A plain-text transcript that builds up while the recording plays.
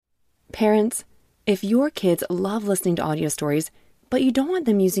Parents, if your kids love listening to audio stories, but you don't want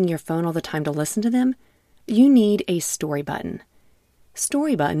them using your phone all the time to listen to them, you need a Story Button.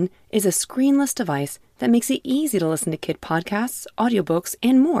 Story Button is a screenless device that makes it easy to listen to kid podcasts, audiobooks,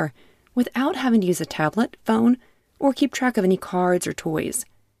 and more without having to use a tablet, phone, or keep track of any cards or toys.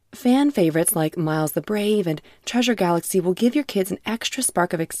 Fan favorites like Miles the Brave and Treasure Galaxy will give your kids an extra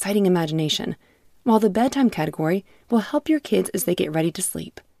spark of exciting imagination, while the bedtime category will help your kids as they get ready to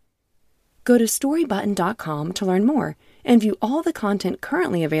sleep. Go to storybutton.com to learn more and view all the content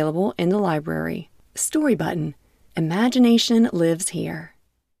currently available in the library. Story Button. Imagination lives here.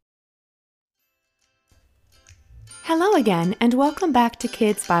 Hello again, and welcome back to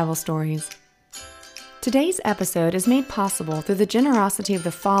Kids Bible Stories. Today's episode is made possible through the generosity of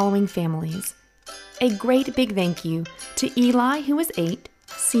the following families. A great big thank you to Eli, who is 8,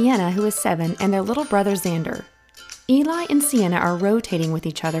 Sienna, who is 7, and their little brother Xander. Eli and Sienna are rotating with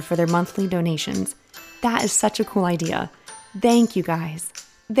each other for their monthly donations. That is such a cool idea. Thank you, guys.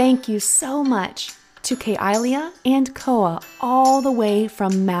 Thank you so much to Kailia and Koa all the way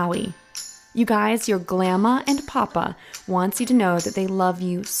from Maui. You guys, your Glamma and Papa wants you to know that they love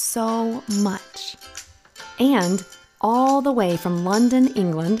you so much. And all the way from London,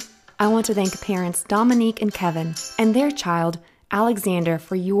 England, I want to thank parents Dominique and Kevin and their child, Alexander,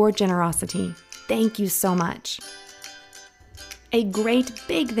 for your generosity. Thank you so much. A great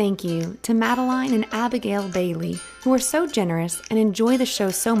big thank you to Madeline and Abigail Bailey, who are so generous and enjoy the show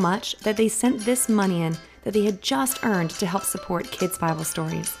so much that they sent this money in that they had just earned to help support Kids Bible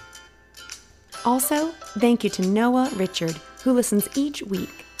Stories. Also, thank you to Noah Richard, who listens each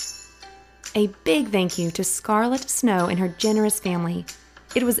week. A big thank you to Scarlett Snow and her generous family.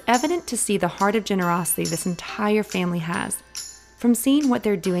 It was evident to see the heart of generosity this entire family has. From seeing what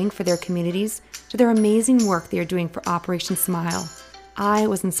they're doing for their communities to their amazing work they are doing for Operation Smile, I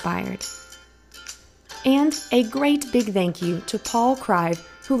was inspired. And a great big thank you to Paul Crive,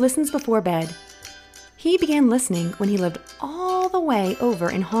 who listens before bed. He began listening when he lived all the way over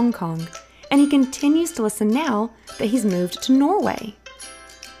in Hong Kong, and he continues to listen now that he's moved to Norway.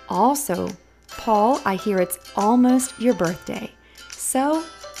 Also, Paul, I hear it's almost your birthday, so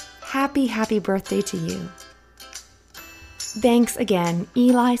happy birthday to you. Thanks again,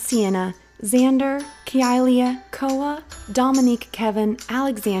 Eli, Sienna, Xander, Kailia, Koa, Dominique, Kevin,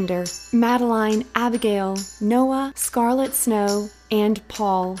 Alexander, Madeline, Abigail, Noah, Scarlett Snow, and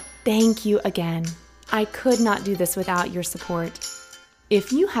Paul. Thank you again. I could not do this without your support.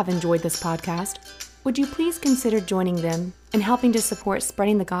 If you have enjoyed this podcast, would you please consider joining them and helping to support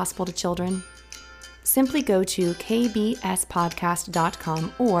spreading the gospel to children? Simply go to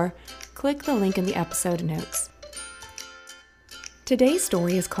kbspodcast.com or click the link in the episode notes. Today's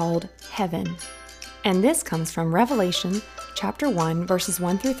story is called Heaven, and this comes from Revelation chapter 1, verses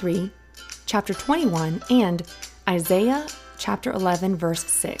 1 through 3, chapter 21, and Isaiah chapter 11, verse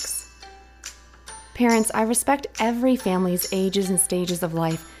 6. Parents, I respect every family's ages and stages of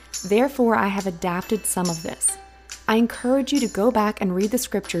life, therefore I have adapted some of this. I encourage you to go back and read the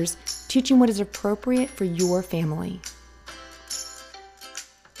scriptures, teaching what is appropriate for your family.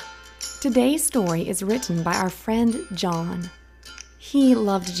 Today's story is written by our friend John. He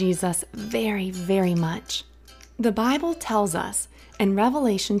loved Jesus very much. The Bible tells us in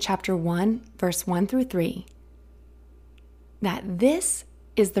Revelation chapter 1, verse 1 through 3, that this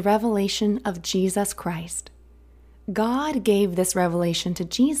is the revelation of Jesus Christ. God gave this revelation to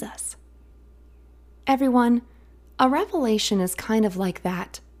Jesus. Everyone, a revelation is kind of like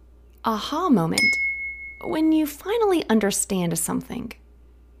that aha moment when you finally understand something.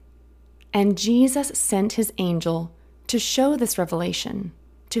 And Jesus sent his angel to show this revelation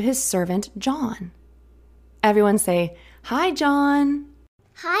to his servant John. Everyone say, "Hi, John."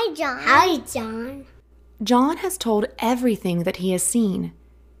 Hi, John. Hi, John. John has told everything that he has seen.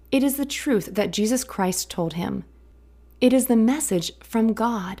 It is the truth that Jesus Christ told him. It is the message from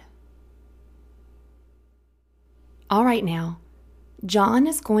God. All right now, John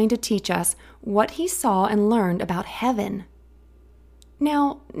is going to teach us what he saw and learned about heaven.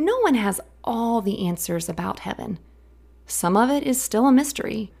 Now, no one has all the answers about heaven. Some of it is still a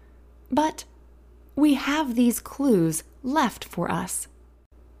mystery, but we have these clues left for us.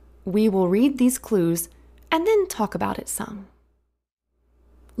 We will read these clues and then talk about it some.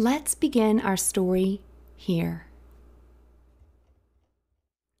 Let's begin our story here.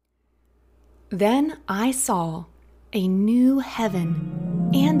 Then I saw a new heaven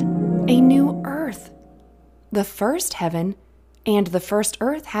and a new earth. The first heaven and the first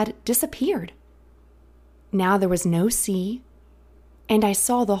earth had disappeared. Now there was no sea, and I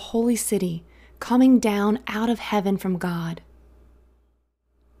saw the holy city coming down out of heaven from God.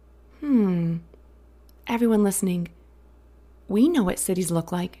 Everyone listening, we know what cities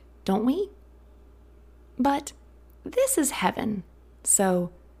look like, don't we? But this is heaven,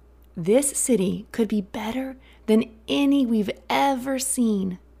 so this city could be better than any we've ever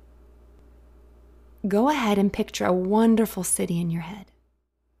seen. Go ahead and picture a wonderful city in your head.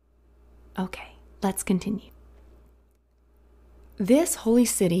 Okay, let's continue. This holy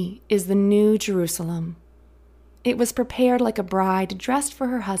city is the New Jerusalem. It was prepared like a bride dressed for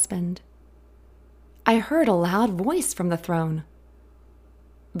her husband. I heard a loud voice from the throne.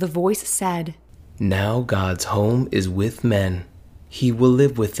 The voice said, "Now God's home is with men. He will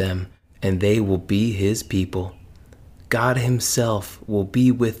live with them, and they will be his people. God himself will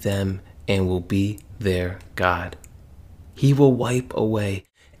be with them and will be their God. He will wipe away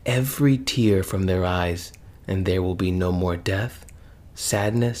every tear from their eyes, and there will be no more death,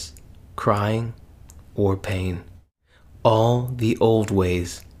 sadness, crying, or pain. All the old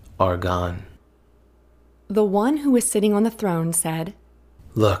ways are gone." The one who was sitting on the throne said,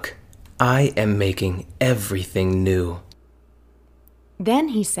 "Look, I am making everything new." Then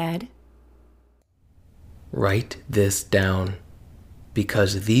he said, "Write this down,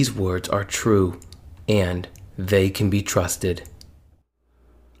 because these words are true and they can be trusted."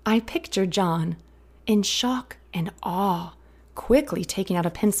 I pictured John, in shock and awe, quickly taking out a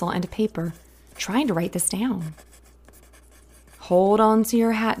pencil and a paper, trying to write this down. Hold on to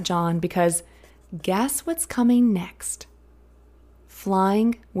your hat, John, because guess what's coming next?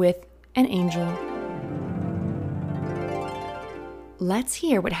 Flying with an angel. Let's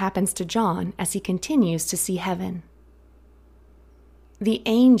hear what happens to John as he continues to see heaven. The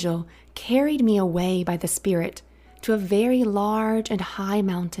angel carried me away by the Spirit to a very large and high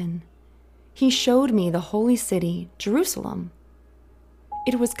mountain. He showed me the holy city, Jerusalem.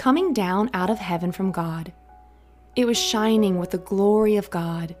 It was coming down out of heaven from God. It was shining with the glory of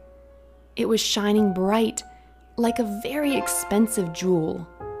God. It was shining bright like a very expensive jewel,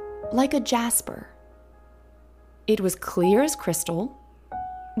 like a jasper. It was clear as crystal.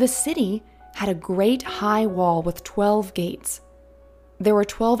 The city had a great high wall with 12 gates. There were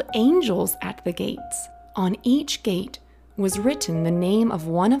 12 angels at the gates. On each gate was written the name of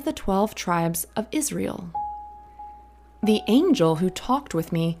one of the 12 tribes of Israel. The angel who talked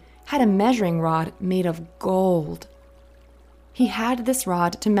with me had a measuring rod made of gold. He had this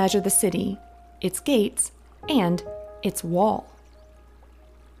rod to measure the city, its gates, and its wall.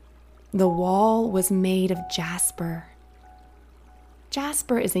 The wall was made of jasper.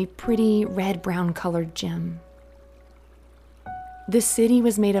 Jasper is a pretty red-brown colored gem. The city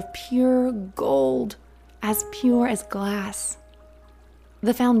was made of pure gold, as pure as glass.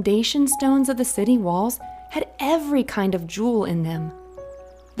 The foundation stones of the city walls had every kind of jewel in them.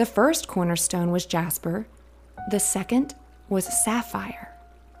 The first cornerstone was jasper. The second was sapphire.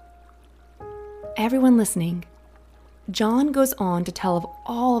 Everyone listening, John goes on to tell of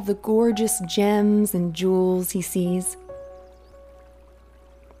all of the gorgeous gems and jewels he sees.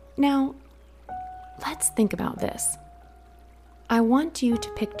 Now, let's think about this. I want you to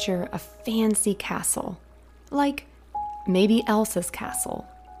picture a fancy castle, like maybe Elsa's castle.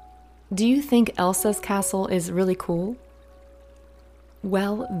 Do you think Elsa's castle is really cool?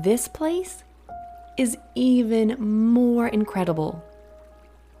 Well, this place is even more incredible.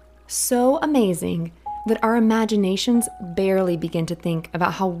 So amazing that our imaginations barely begin to think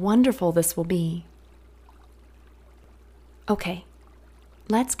about how wonderful this will be. Okay,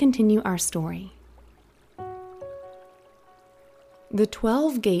 let's continue our story. The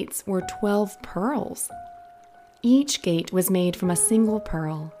 12 gates were 12 pearls. Each gate was made from a single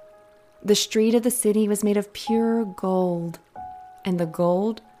pearl. The street of the city was made of pure gold, and the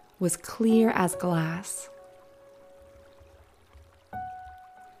gold was clear as glass.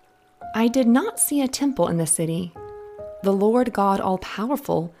 I did not see a temple in the city. The Lord God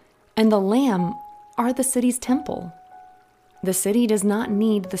all-powerful and the Lamb are the city's temple. The city does not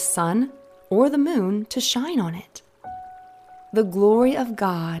need the sun or the moon to shine on it. The glory of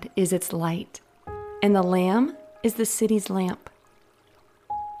God is its light, and the Lamb is the city's lamp.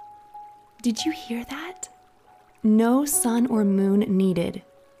 Did you hear that? No sun or moon needed.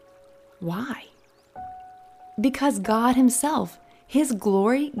 Why? Because God Himself, His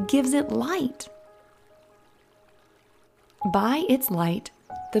glory, gives it light. By its light,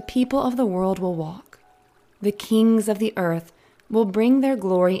 the people of the world will walk. The kings of the earth will bring their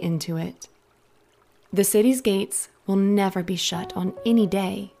glory into it. The city's gates will never be shut on any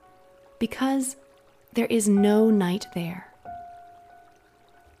day, because there is no night there.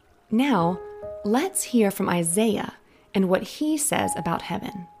 Now, let's hear from Isaiah and what he says about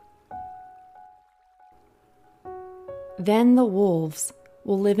heaven. Then the wolves,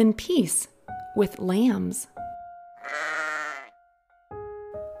 will live in peace with lambs.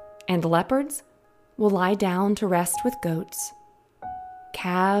 And leopards will lie down to rest with goats.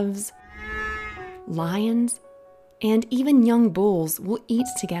 Calves, lions, and even young bulls will eat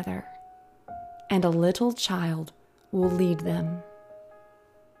together, and a little child will lead them.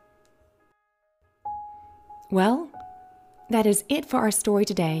 Well, that is it for our story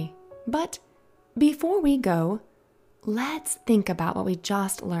today. But before we go, let's think about what we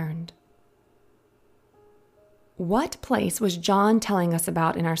just learned. What place was John telling us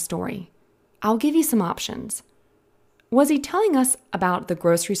about in our story? I'll give you some options. Was he telling us about the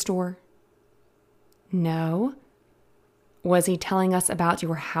grocery store? No. Was he telling us about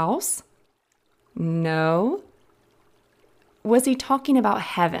your house? No. Was he talking about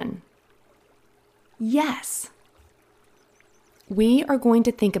heaven? Yes. We are going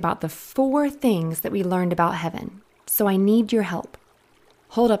to think about the 4 things that we learned about heaven, so I need your help.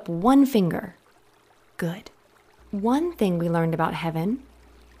 Hold up one finger. Good. One thing we learned about heaven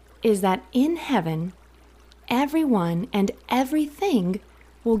is that in heaven, everyone and everything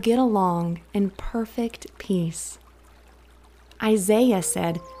will get along in perfect peace. Isaiah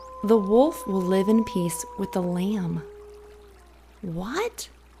said, "The wolf will live in peace with the lamb." What?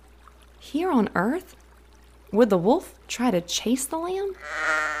 Here on earth? Would the wolf try to chase the lamb?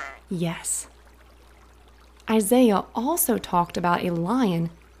 Yes. Isaiah also talked about a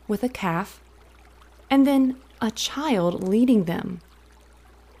lion with a calf, and then a child leading them.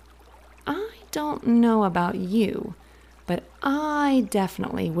 I don't know about you, but I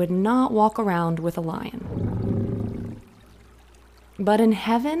definitely would not walk around with a lion. But in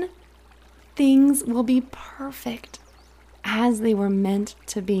heaven, things will be perfect as they were meant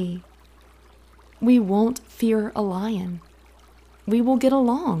to be. We won't fear a lion. We will get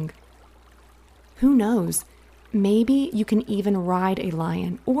along. Who knows? Maybe you can even ride a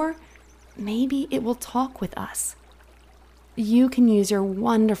lion, or maybe it will talk with us. You can use your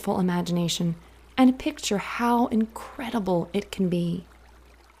wonderful imagination and picture how incredible it can be.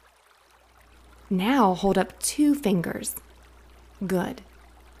 Now hold up 2 fingers. Good.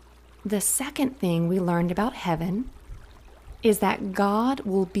 The second thing we learned about heaven is that God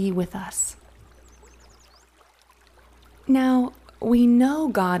will be with us. Now, we know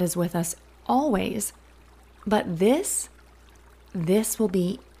God is with us always, but this will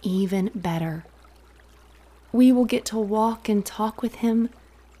be even better. We will get to walk and talk with Him,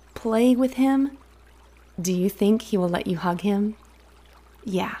 play with Him. Do you think He will let you hug Him?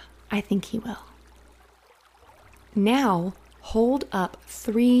 Yeah, I think He will. Now, hold up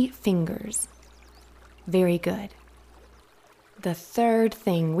 3 fingers. Very good. The third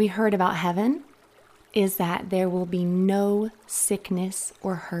thing we heard about heaven is that there will be no sickness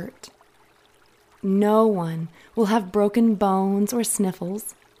or hurt. No one will have broken bones or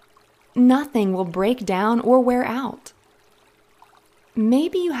sniffles. Nothing will break down or wear out.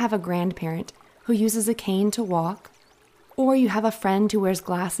 Maybe you have a grandparent who uses a cane to walk, or you have a friend who wears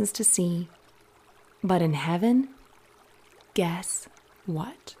glasses to see. But in heaven, guess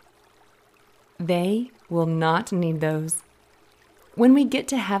what? They will not need those. When we get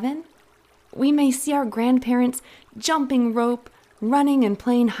to heaven, we may see our grandparents jumping rope, running and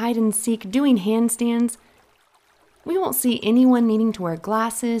playing hide and seek, doing handstands. We won't see anyone needing to wear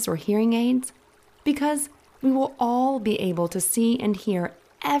glasses or hearing aids because we will all be able to see and hear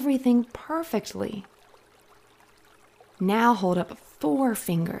everything perfectly. Now hold up 4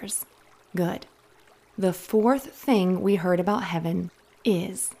 fingers. Good. The 4th thing we heard about heaven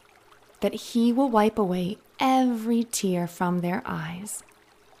is that He will wipe away every tear from their eyes.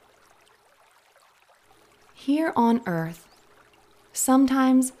 Here on earth,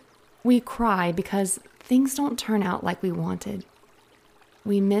 sometimes we cry because things don't turn out like we wanted.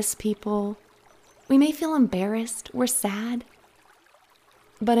 We miss people. We may feel embarrassed or sad.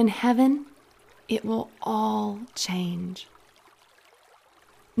 But in heaven, it will all change.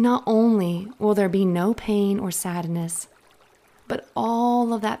 Not only will there be no pain or sadness, but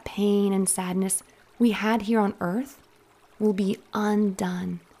all of that pain and sadness we had here on earth will be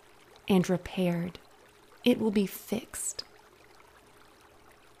undone and repaired. It will be fixed.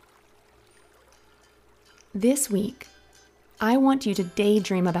 This week, I want you to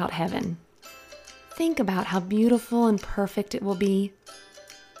daydream about heaven. Think about how beautiful and perfect it will be.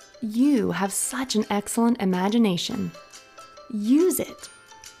 You have such an excellent imagination. Use it.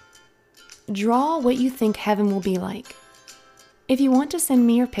 Draw what you think heaven will be like. If you want to send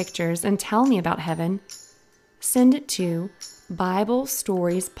me your pictures and tell me about heaven, send it to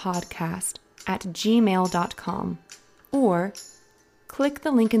BibleStoriesPodcast@gmail.com or click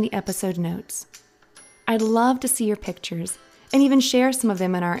the link in the episode notes. I'd love to see your pictures and even share some of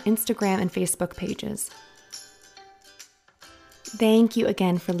them in our Instagram and Facebook pages. Thank you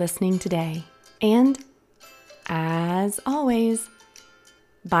again for listening today. And, as always,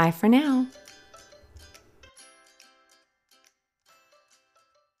 bye for now.